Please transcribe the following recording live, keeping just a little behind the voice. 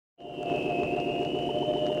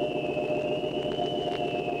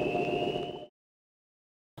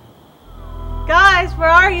guys, where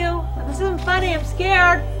are you? This isn't funny, I'm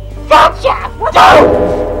scared. Gotcha!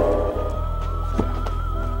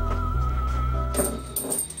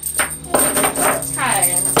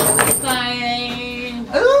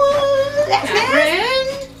 Ooh, that's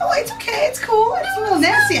nasty. Oh, it's okay, it's cool. It's a little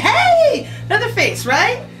nasty. Hey, another face,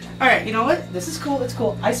 right? All right, you know what? This is cool, it's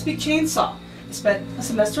cool. I speak chainsaw. I spent a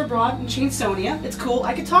semester abroad in Chainsonia. It's cool,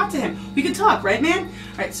 I could talk to him. We could talk, right, man?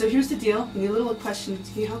 All right, so here's the deal. We need a little question.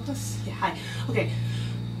 Can you help us? Yeah, hi. Okay,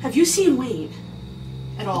 have you seen Wayne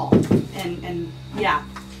at all? And yeah,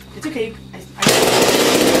 it's okay.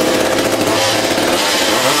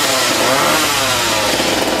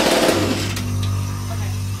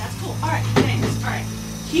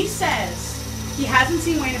 He says he hasn't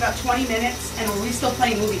seen Wayne in about 20 minutes, and we're still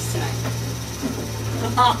playing movies tonight.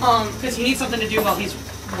 Because he needs something to do while he's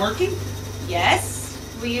working? Yes,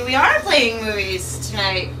 we are playing movies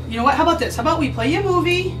tonight. You know what? How about this? How about we play a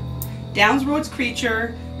movie, Downs Road's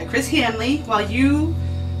Creature, at Chris Hanley, while you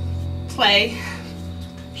play.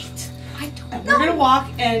 I don't know. We're gonna walk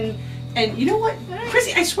and you know what?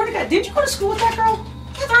 Krissy, I swear to God, didn't you go to school with that girl?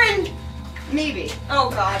 Kathryn! Maybe. Oh,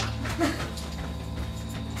 God.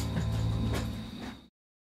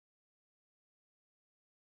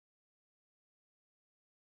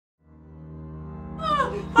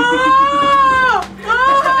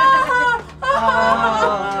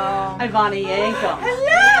 Ivana Yanko.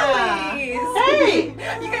 Hello! Hey!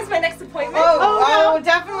 You guys my next appointment? Oh,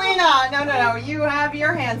 definitely not. No. You have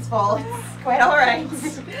your hands full. It's quite all right.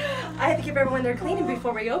 I had to keep everyone there cleaning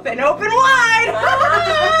before we open. Open wide!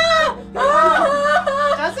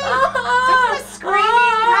 Doesn't the screaming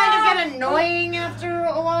kind of get annoying after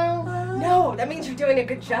a while? No, that means you're doing a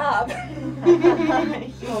good job.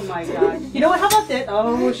 Oh my God. You know what? How about this?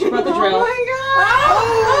 Oh, she brought the drill. Oh my God!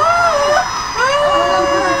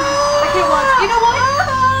 I can't watch. You know what?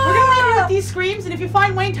 We're gonna leave you with these screams, and if you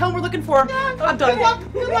find Wayne, tell him we're looking for him. I'm done. Good luck.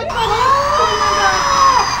 Good luck,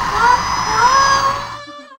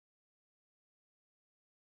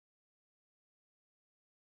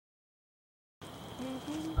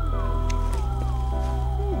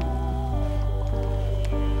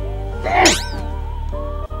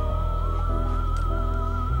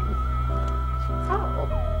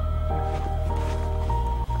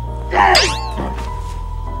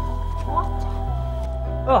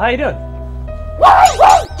 Oh, how you doing? Why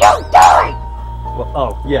won't you die? Well,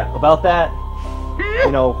 oh, yeah, about that,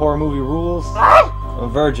 you know, horror movie rules. I'm a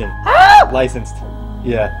virgin. Licensed.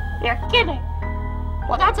 Yeah. You're kidding.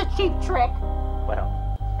 Well, that's a cheap trick. Well,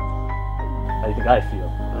 how do you think I feel?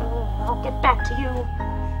 I'll get back to you.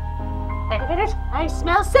 Wait a minute. I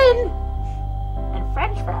smell sin. And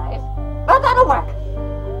French fries. Well, that'll work.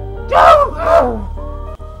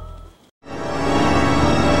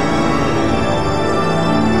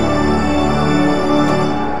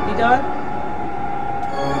 You done?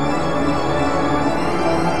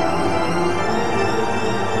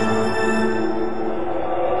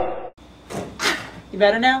 You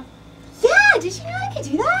better now? Yeah, did you know I could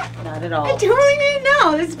do that? Not at all. I totally didn't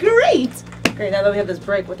know. That's great. Great, now that we have this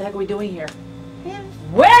break, what the heck are we doing here?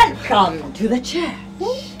 Welcome to the church.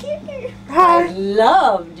 Okay. I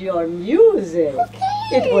loved your music. Okay.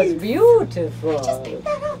 It was beautiful. Just picked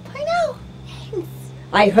that up. I know. Thanks.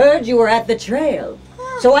 I heard you were at the trail,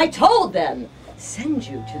 so I told them, send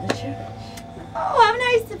you to the church. Oh, how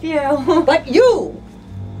nice of you. But you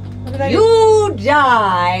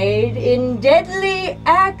died in deadly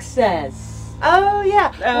access. Oh,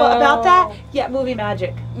 yeah. Well, about that? Yeah, movie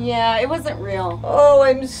magic. Yeah, it wasn't real. Oh,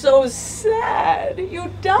 I'm so sad.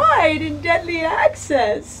 You died in deadly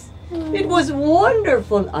access. It was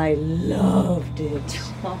wonderful. I loved it.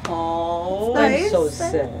 Oh, I'm so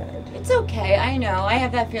sad. It's okay. I know. I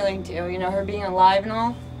have that feeling too. You know, her being alive and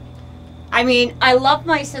all. I mean, I love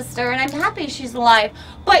my sister and I'm happy she's alive.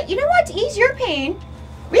 But you know what? To ease your pain,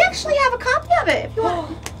 we actually have a copy of it. If you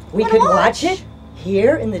want, We can watch it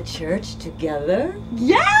here in the church together.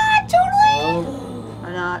 Yeah, totally.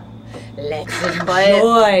 Why not? Let's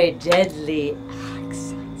enjoy deadly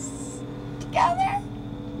access Together.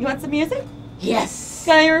 You want some music? Yes.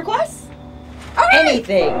 Got any requests? All right.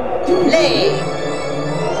 Anything to play.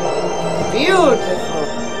 Beautiful.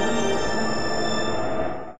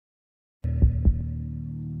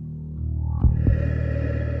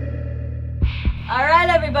 All right,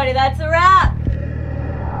 everybody, that's a wrap.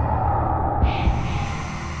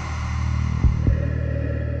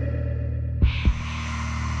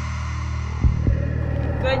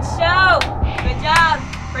 Good show. Good job.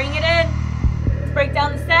 Bring it in. Let's break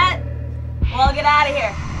down the set. We'll all get out of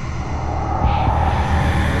here.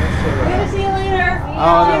 We're gonna see you later. See you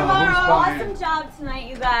tomorrow. Awesome job tonight,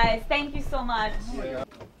 you guys. guys. Thank you so much.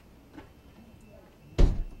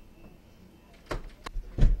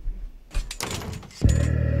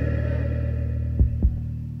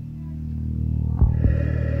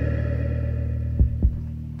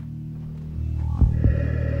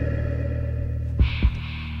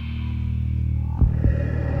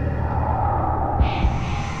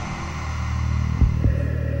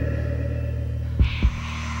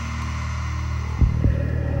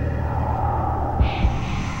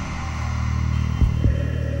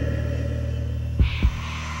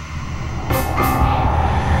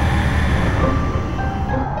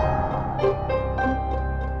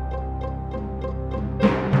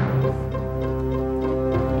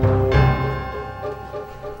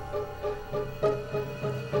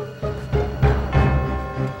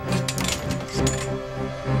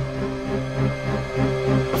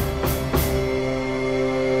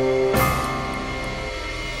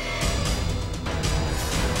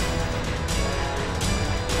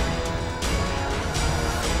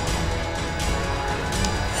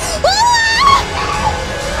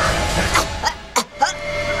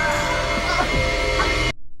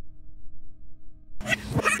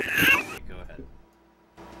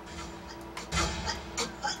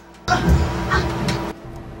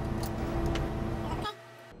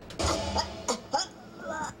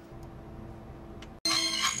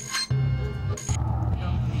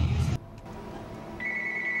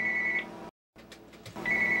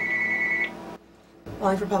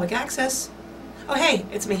 Calling for public access. Oh, hey,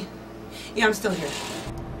 it's me. Yeah, I'm still here.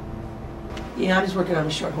 Yeah, I'm just working on a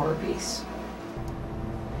short horror piece.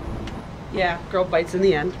 Yeah, girl bites in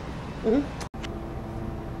the end.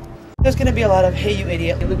 There's gonna be a lot of "hey you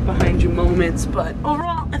idiot, look behind you" moments, but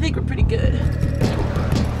overall, I think we're pretty good.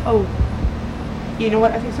 Oh, you know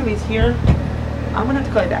what? I think somebody's here. I'm gonna have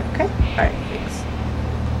to call you back, okay? All right, thanks.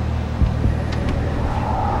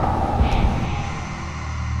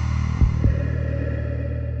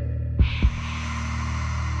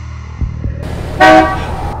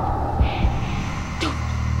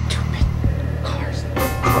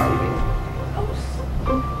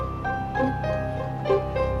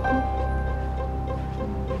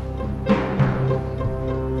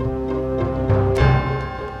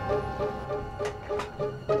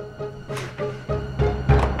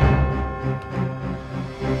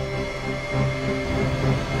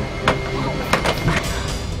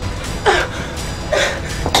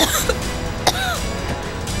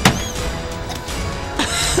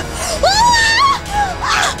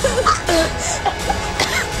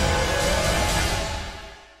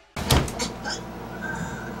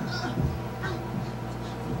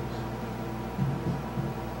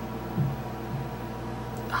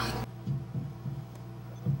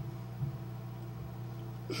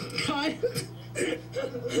 God.